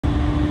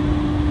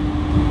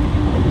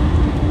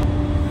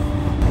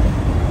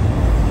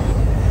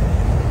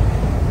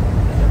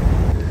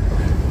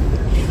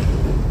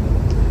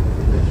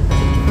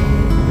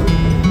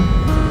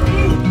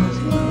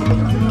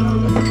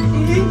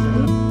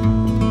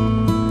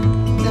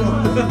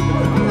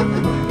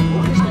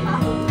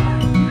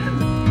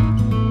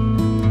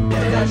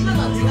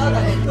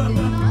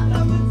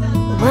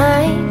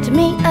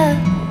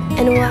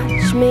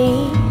me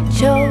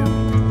choke.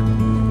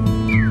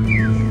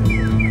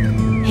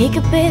 He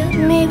could build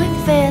me with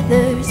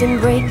feathers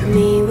and break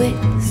me with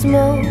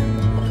smoke.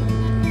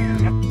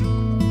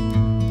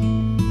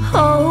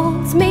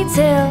 Holds me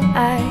till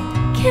I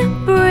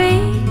can't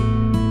breathe,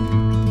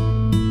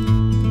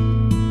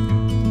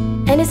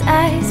 and his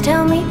eyes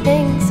tell me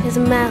things his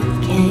mouth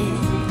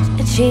can't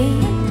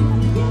achieve.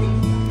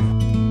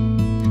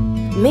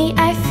 Me,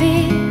 I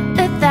feel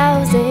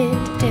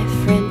 1,000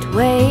 different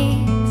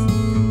ways.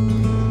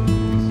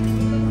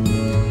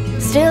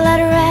 Still,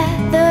 I'd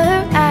rather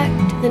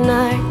act than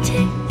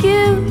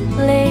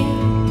articulate.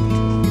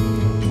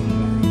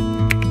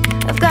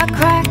 I've got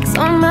cracks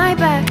on my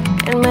back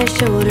and my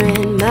shoulder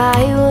and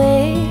my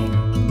wing.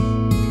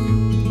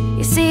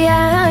 You see,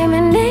 I'm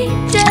an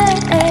angel,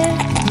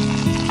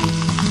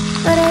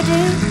 but I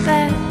do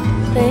bad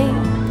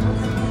things.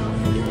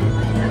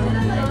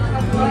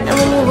 And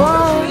when you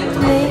want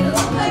me,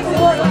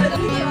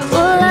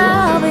 well,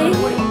 I'll be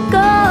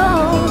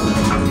gone.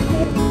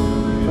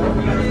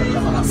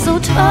 So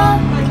talk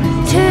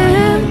to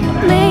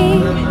me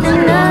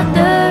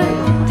another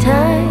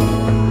time.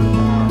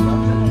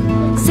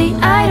 See, I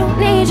don't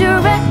need your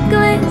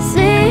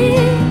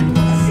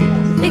recklessness,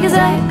 because I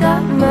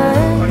got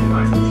mine.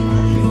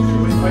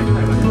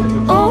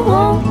 Oh,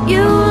 won't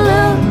you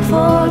look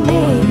for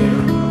me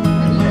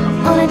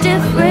on a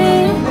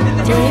different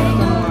day?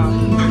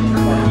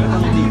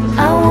 I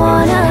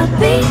wanna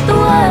be the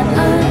one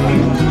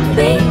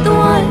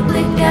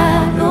that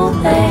got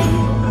away.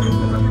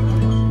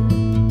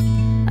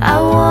 I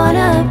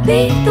wanna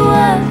be the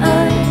one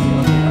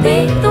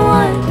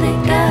that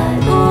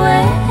got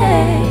away.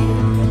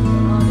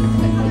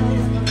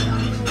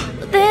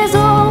 But there's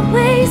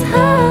always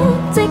hope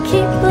to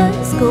keep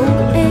us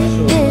going.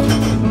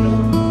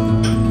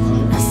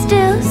 I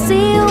still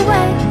see a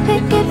white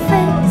picket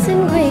fence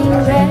and green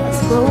grass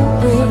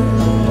growing.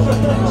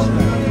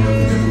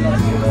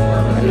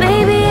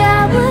 Maybe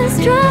I was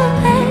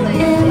drunk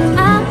in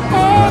my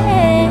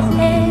head.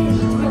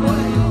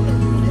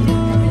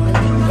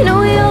 You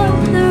know you're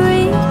the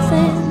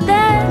reason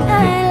that I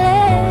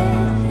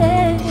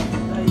left.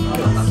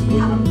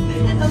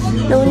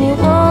 When you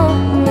want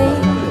me,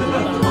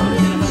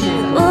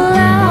 well,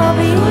 I'll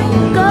be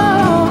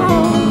gone.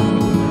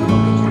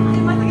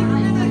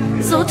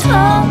 So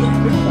talk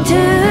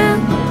to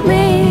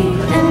me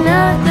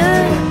another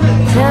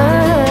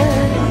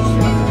time.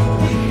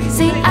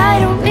 See, I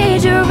don't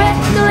need your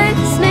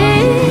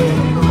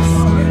recklessness,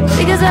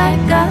 because I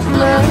got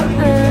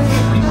mine.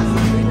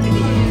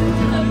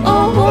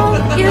 Oh,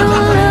 won't you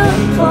look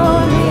for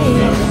me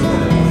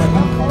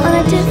on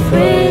a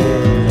different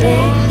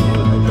day?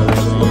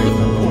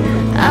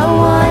 I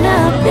wanna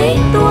be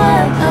the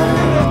one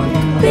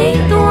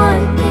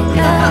that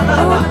got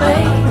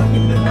away.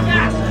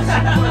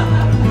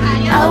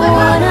 I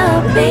wanna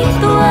be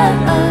the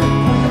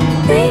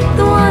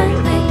one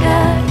that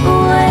got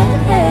away.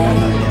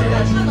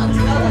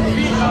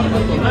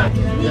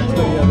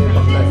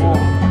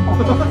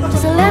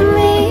 So let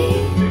me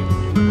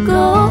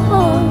go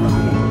home.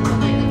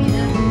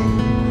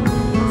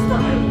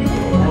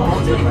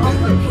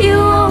 You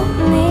want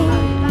me,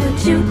 but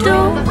you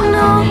don't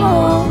know.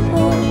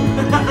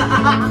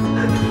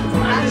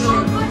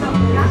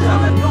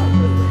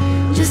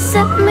 Just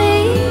set me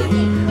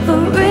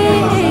free.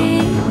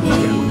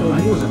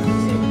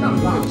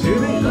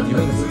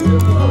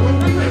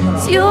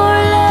 It's your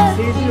love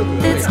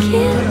that's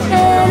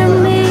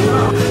killing me.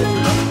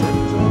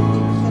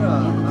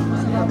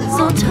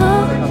 So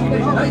talk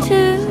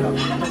to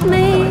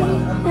me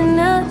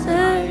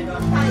another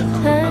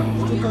time.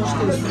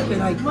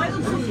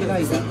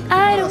 I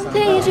don't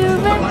need your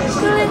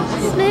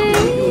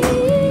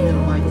recklessness,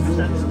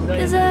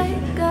 'cause I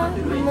got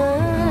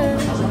mine.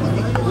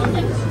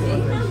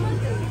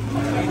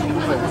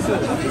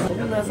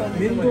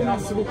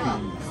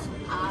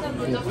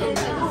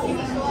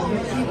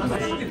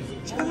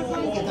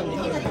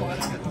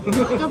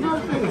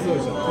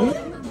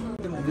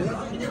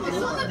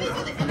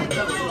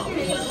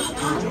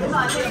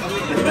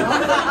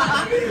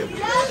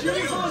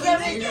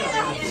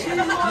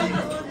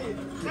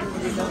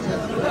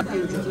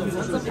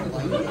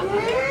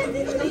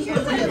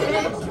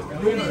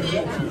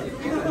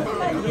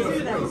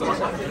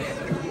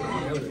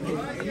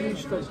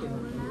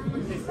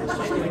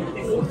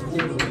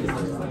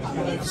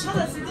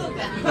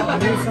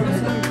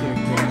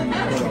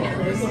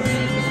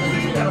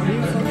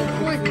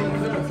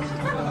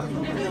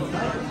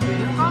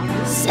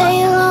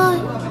 Sail on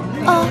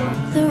off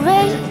the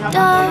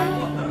radar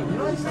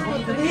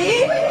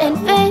and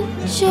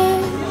venture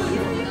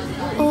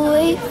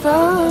away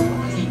from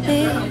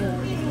me.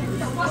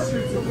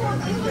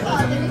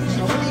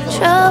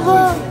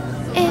 Trouble,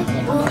 it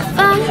will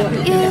find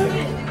you.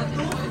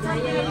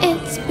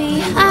 It's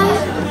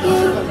behind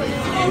you.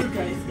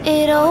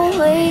 It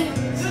always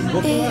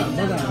is.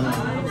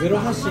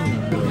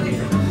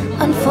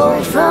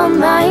 Unfold from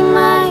my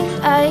mind,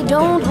 I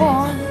don't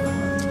want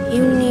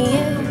you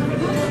near.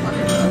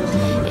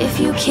 If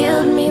you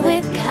killed me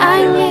with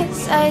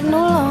kindness, I'd no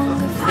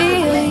longer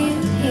feel you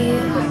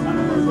here.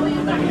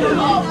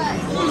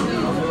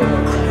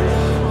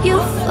 You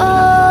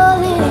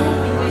fall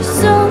in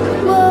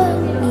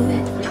someone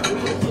new.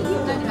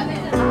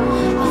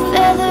 A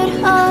feathered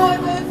heart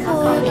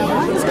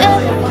forgets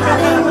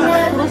everything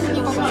that's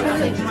true.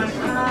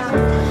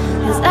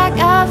 It's like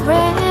I've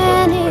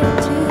ran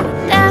into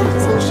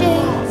 1,000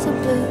 shades of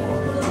blue.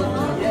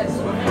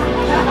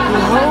 I'm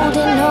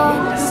holding on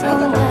to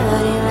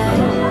somebody like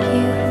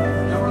you.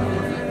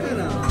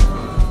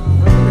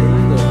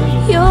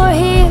 You're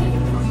here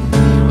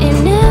in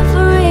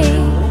every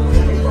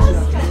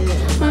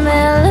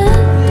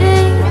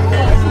melody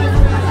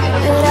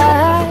that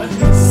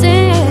I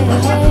sing.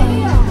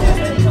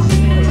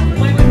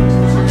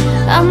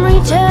 I'm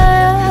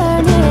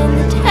returning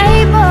the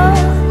table.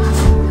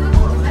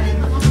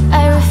 I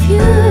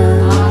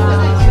refuse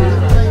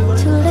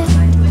to let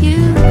you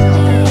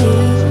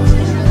leave.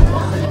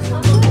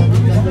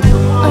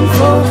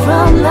 Unfold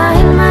from my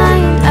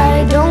mind, I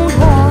don't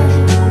want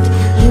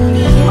you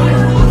near.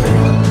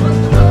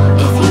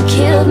 If you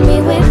killed me